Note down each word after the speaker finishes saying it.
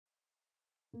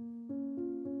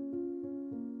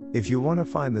If you want to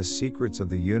find the secrets of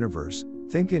the universe,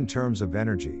 think in terms of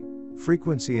energy,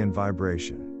 frequency and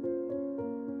vibration.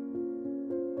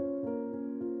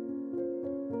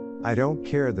 I don't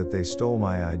care that they stole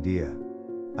my idea.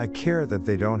 I care that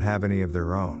they don't have any of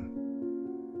their own.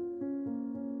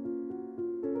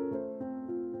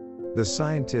 The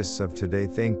scientists of today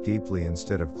think deeply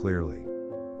instead of clearly.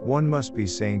 One must be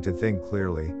sane to think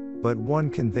clearly, but one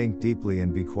can think deeply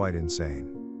and be quite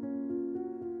insane.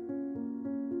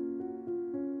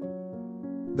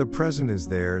 The present is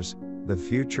theirs, the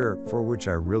future, for which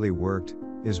I really worked,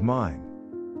 is mine.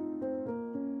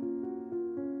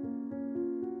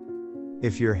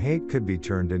 If your hate could be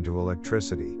turned into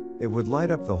electricity, it would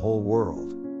light up the whole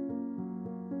world.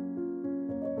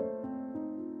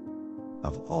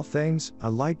 Of all things, I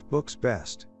liked books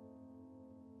best.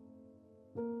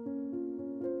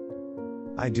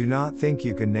 I do not think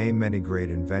you can name many great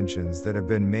inventions that have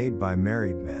been made by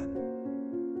married men.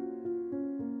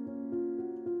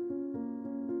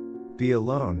 Be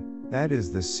alone, that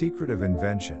is the secret of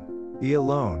invention. Be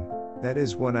alone, that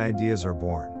is when ideas are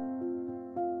born.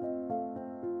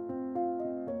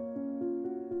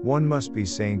 One must be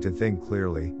sane to think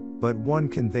clearly, but one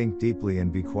can think deeply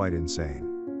and be quite insane.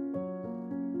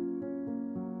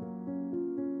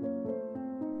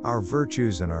 Our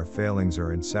virtues and our failings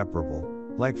are inseparable,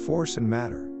 like force and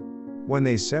matter. When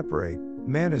they separate,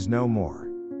 man is no more.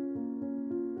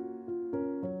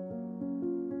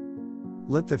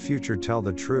 Let the future tell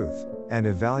the truth, and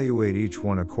evaluate each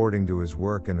one according to his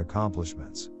work and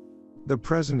accomplishments. The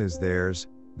present is theirs,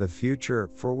 the future,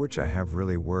 for which I have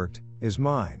really worked, is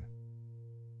mine.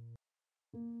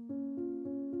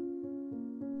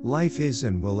 Life is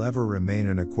and will ever remain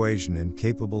an equation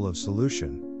incapable of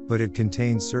solution, but it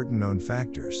contains certain known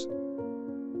factors.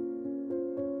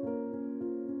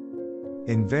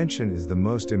 Invention is the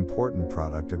most important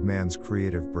product of man's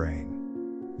creative brain.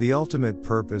 The ultimate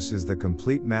purpose is the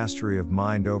complete mastery of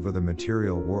mind over the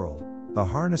material world, the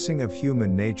harnessing of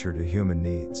human nature to human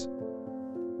needs.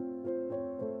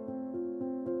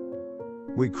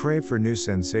 We crave for new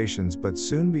sensations but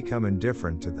soon become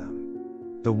indifferent to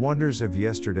them. The wonders of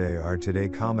yesterday are today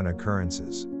common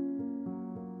occurrences.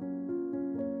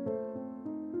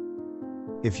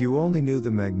 If you only knew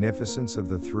the magnificence of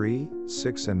the 3,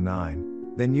 6 and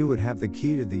 9, then you would have the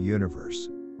key to the universe.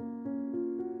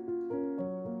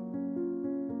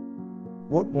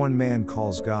 What one man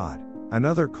calls God,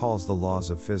 another calls the laws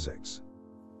of physics.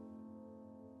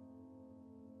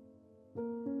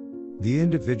 The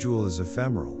individual is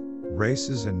ephemeral,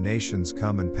 races and nations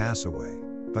come and pass away,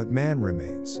 but man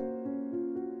remains.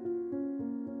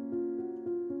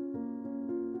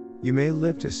 You may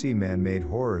live to see man-made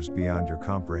horrors beyond your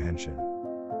comprehension.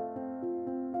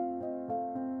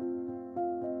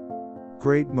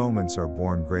 Great moments are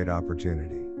born great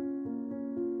opportunity.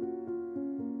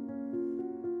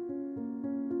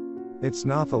 It's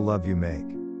not the love you make,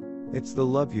 it's the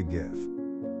love you give.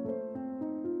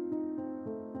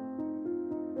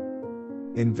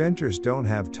 Inventors don't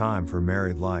have time for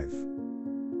married life.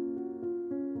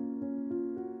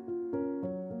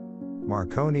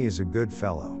 Marconi is a good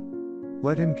fellow.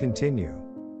 Let him continue.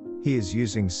 He is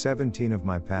using 17 of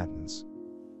my patents.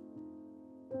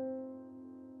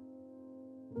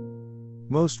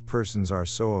 Most persons are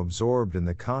so absorbed in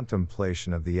the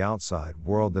contemplation of the outside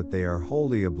world that they are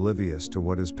wholly oblivious to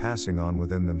what is passing on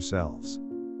within themselves.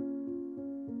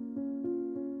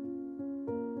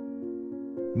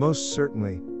 Most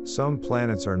certainly, some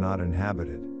planets are not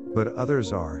inhabited, but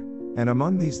others are, and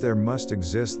among these there must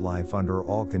exist life under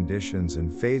all conditions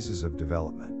and phases of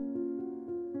development.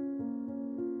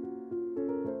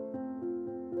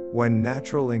 When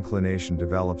natural inclination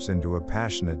develops into a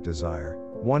passionate desire,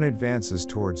 one advances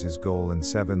towards his goal in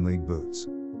 7-league boots.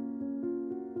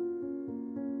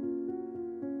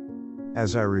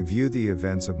 As I review the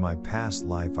events of my past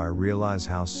life, I realize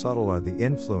how subtle are the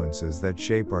influences that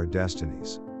shape our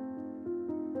destinies.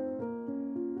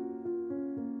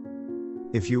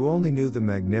 If you only knew the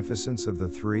magnificence of the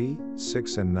 3,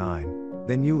 6 and 9,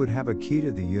 then you would have a key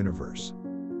to the universe.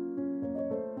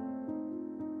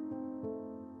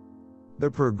 The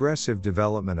progressive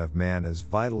development of man is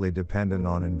vitally dependent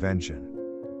on invention.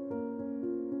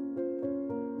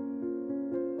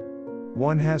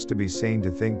 One has to be sane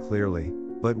to think clearly,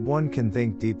 but one can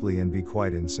think deeply and be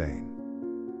quite insane.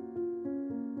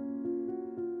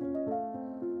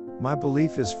 My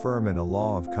belief is firm in a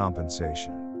law of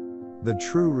compensation. The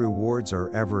true rewards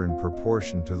are ever in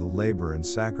proportion to the labor and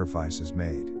sacrifices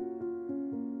made.